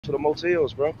to the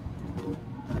motels, bro.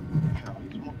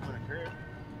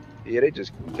 Yeah, they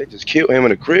just killed him in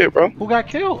the crib, bro. Who got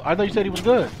killed? I thought you said he was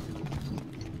good.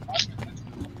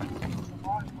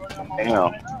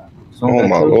 Damn. Oh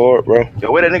my lord, bro.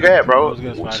 Yo, where that nigga at, bro?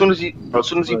 As soon as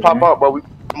he pop up, bro,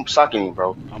 I'm sucking him,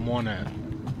 bro. I'm on that.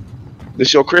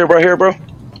 This your crib right here, bro?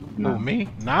 No, me?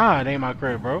 Nah, it ain't my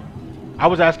crib, bro. I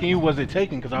was asking you, was it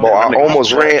taken? Cause I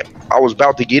almost ran. I was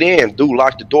about to get in. Dude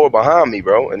locked the door behind me,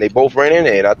 bro, and they both ran in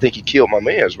there. And I think he killed my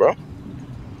mans, bro.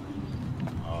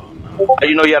 Oh, no.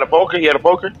 You know he had a poker? He had a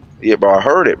poker? Yeah, bro. I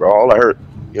heard it, bro. All I heard,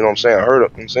 you know what I'm saying? I heard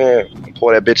it. You know what I'm saying, I pull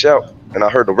that bitch out, and I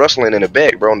heard the rustling in the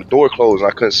back, bro. And the door closed,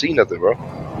 and I couldn't see nothing, bro.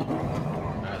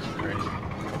 That's crazy.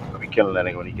 I'll be killing that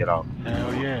nigga when he get out.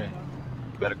 Hell yeah.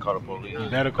 Better call the police. You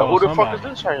better call who somebody. the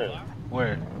fuck is this right here?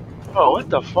 Where? Oh, what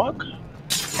the fuck?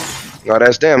 No,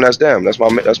 that's them. That's them. That's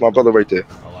my brother right there.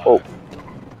 Oh.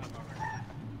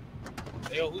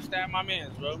 Hey, yo, who stabbed my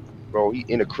mans, bro? Bro, he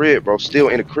in the crib, bro. Still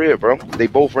in the crib, bro. They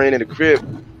both ran in the crib.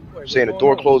 I'm saying the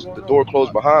door closed. The door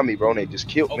closed behind me, bro. And they just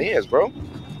killed mans, bro.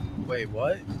 Wait,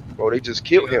 what? Bro, they just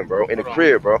killed him, bro. In the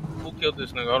crib, bro. Who killed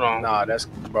this nigga? Hold on. Nah, that's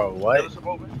bro. What?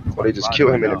 Bro, they just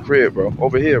killed him in the crib, bro.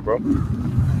 Over here, bro.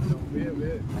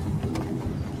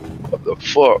 What the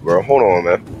fuck, bro? Hold on,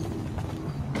 man.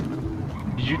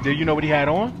 Did you know what he had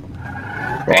on?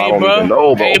 Bro, I don't even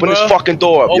know, bro. Open this fucking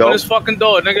door up, yo. Open this fucking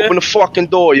door, nigga. Open the fucking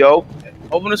door, yo.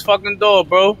 Open this fucking door,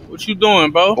 bro. What you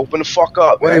doing, bro? Open the fuck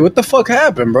up, man. Wait, what the fuck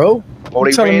happened, bro? Oh,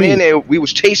 they ran in there. We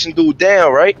was chasing dude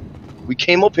down, right? We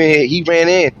came up in here. He ran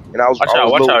in, and I was a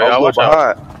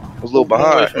little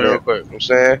behind. You know what I'm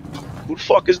saying? Who the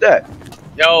fuck is that?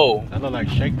 Yo. That look like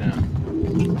Shakedown.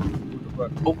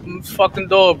 Open this fucking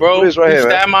door, bro. Who is right here, Who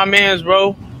stabbed my mans,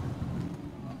 bro?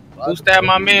 Who stabbed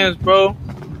my mans, bro?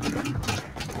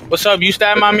 What's up? You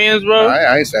stabbed my mans, bro?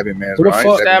 I ain't stabbing mans, Who bro. the I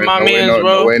fuck ain't stabbed my mans,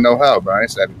 bro? No way, no how, bro. I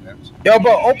ain't stabbing mans. Yo,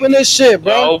 bro, open this shit,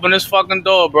 bro. Yo, open this fucking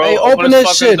door, bro. Hey, open this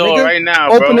fucking shit, door nigga. right now,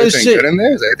 Open bro. this shit. Good in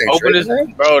there? Is everything Open this, in there?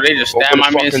 bro. They just stabbed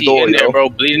my man's heat in there, bro.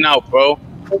 Bleeding out, bro.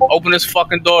 Open this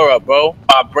fucking door up, bro.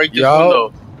 I'll break this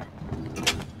window.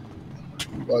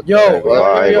 Yo,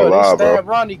 they stabbed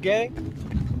Ronnie, gang.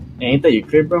 Ain't that your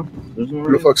crib, bro?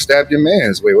 Who the fuck stabbed your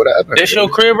mans? Wait, what happened? This your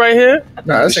crib right here?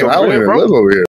 Nah, that's I don't even live over here.